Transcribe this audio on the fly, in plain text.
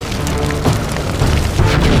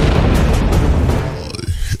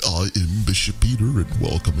Bishop Peter, and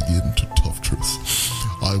welcome again to Tough Truth.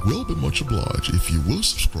 I will be much obliged if you will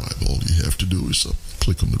subscribe. All you have to do is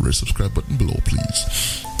click on the red subscribe button below,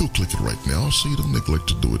 please. Do click it right now so you don't neglect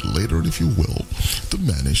to do it later, and if you will, to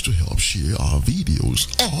manage to help share our videos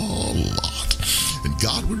a lot. And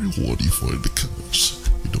God will reward you for it because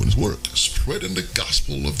you're doing His work, spreading the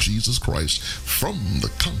gospel of Jesus Christ from the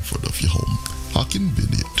comfort of your home. How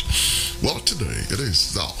convenient. Well, today it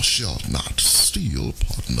is Thou Shalt Not Steal,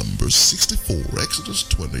 part number 64, Exodus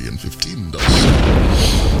 20 and 15 does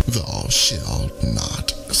say, Thou shalt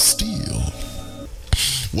not steal.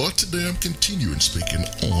 Well, today I'm continuing speaking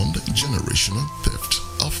on generational theft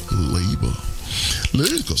of labor.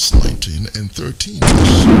 Leviticus 19 and 13 does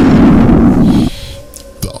say,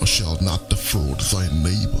 Thou shalt not defraud thy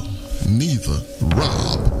neighbor, neither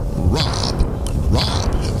rob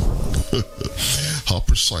him. How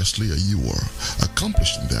precisely are you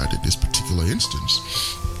accomplishing that in this particular instance?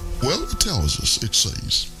 Well, it tells us, it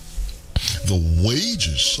says, the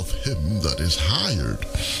wages of him that is hired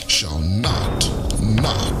shall not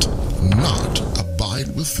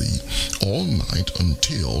abide with thee all night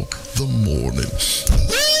until the morning.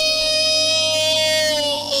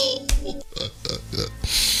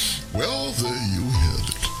 Well, there you have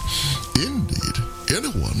it. Indeed,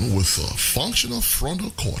 anyone with a functional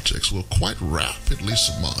frontal cortex will quite rapidly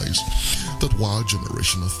surmise that while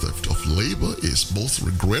generational theft of labor is both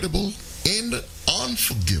regrettable and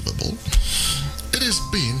unforgivable, it is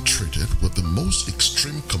being treated with the most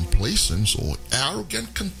extreme complacence or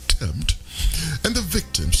arrogant contempt, and the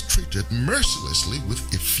victims treated mercilessly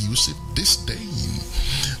with effusive disdain.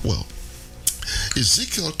 Well,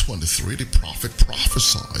 Ezekiel 23, the prophet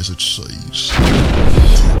prophesies, it says,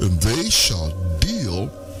 and they shall deal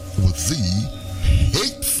with thee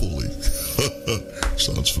hatefully.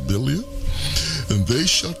 Sounds familiar? And they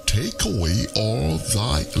shall take away all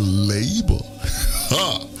thy labor.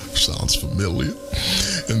 Sounds familiar?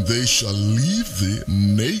 And they shall leave thee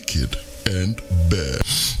naked and bare.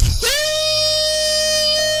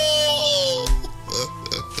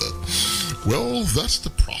 Well, that's the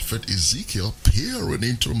prophet Ezekiel peering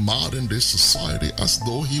into modern day society as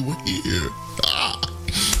though he were here.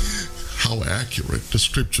 How accurate. The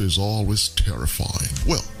scripture is always terrifying.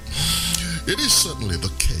 Well, it is certainly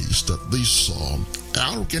the case that this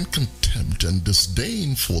arrogant contempt and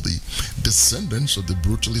disdain for the descendants of the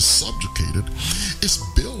brutally subjugated is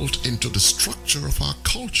built into the structure of our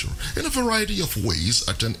culture in a variety of ways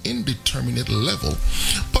at an indeterminate level,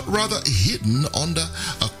 but rather hidden under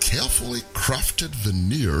a carefully crafted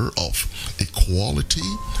veneer of equality,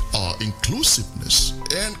 inclusiveness,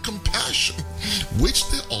 and compassion, which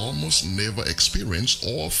they almost never experience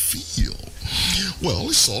or feel. Well,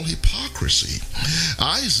 it's all hypocrisy.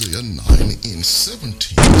 Isaiah 9 in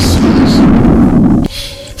 17 says,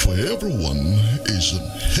 for everyone is an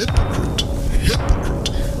hypocrite,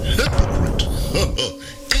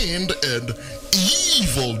 and an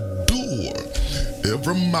evildoer.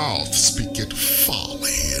 Every mouth speaketh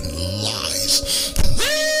folly and lies.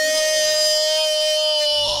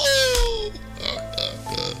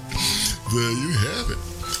 There you have it.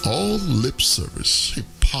 All lip service,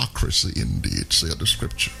 hypocrisy indeed, said the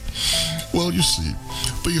scripture. Well, you see,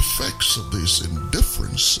 the effects of this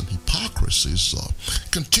indifference and hypocrisy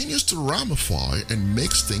continues to ramify and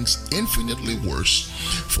makes things infinitely worse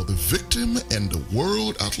for the victim and the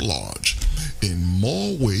world at large in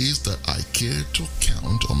more ways that I care to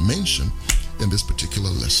count or mention in this particular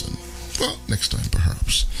lesson. Well, next time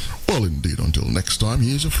perhaps. Well, indeed, until next time,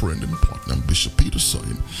 here's your friend and partner, Bishop Peter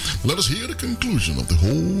saying, let us hear the conclusion of the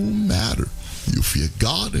whole matter. You fear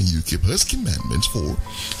God and you keep His commandments, for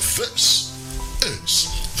this is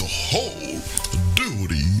the whole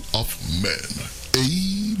duty of man.